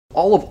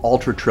All of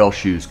Altra Trail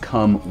shoes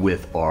come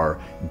with our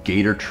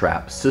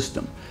GaiterTrap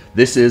system.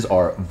 This is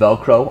our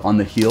Velcro on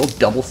the heel,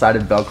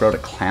 double-sided Velcro to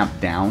clamp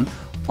down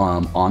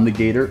on the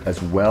Gaiter,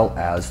 as well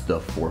as the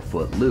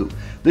 4-foot loop.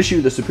 This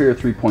shoe, the Superior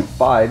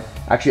 3.5,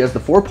 actually has the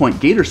 4-point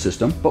Gaiter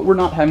system, but we're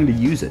not having to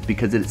use it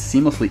because it's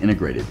seamlessly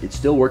integrated. It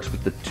still works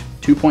with the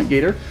 2-point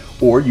Gaiter,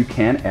 or you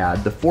can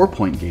add the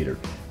 4-point Gaiter.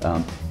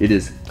 It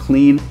is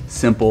clean,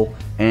 simple,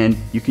 and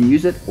you can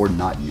use it or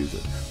not use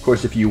it. Of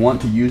course, if you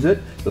want to use it,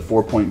 the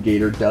 4-point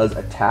Gaiter does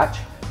attach.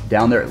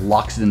 Down there, it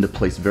locks it into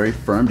place very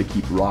firm to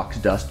keep rocks,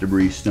 dust,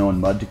 debris, snow, and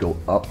mud to go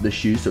up the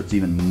shoe, so it's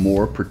even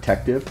more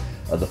protective.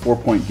 The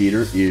 4-point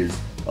Gaiter is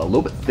a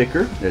little bit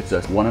thicker. It's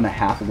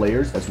 1.5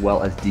 layers, as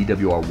well as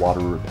DWR water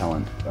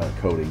repellent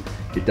coating.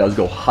 It does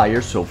go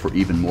higher, so for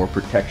even more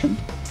protection.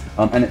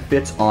 And it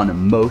fits on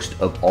most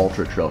of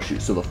Altra Trail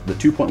shoes. So the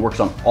 2-point works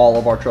on all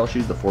of our trail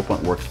shoes. The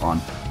 4-point works on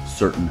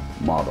certain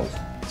models.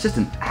 It's just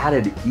an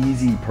added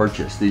easy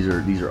purchase. These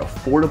are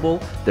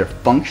affordable, they're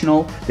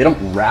functional, they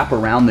don't wrap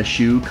around the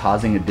shoe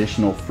causing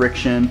additional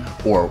friction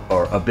or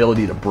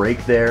ability to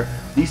break there.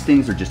 These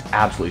things are just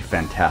absolutely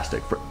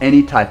fantastic for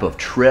any type of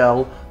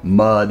trail,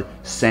 mud,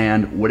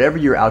 sand, whatever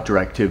your outdoor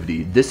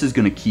activity. This is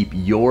going to keep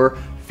your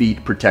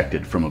feet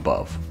protected from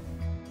above.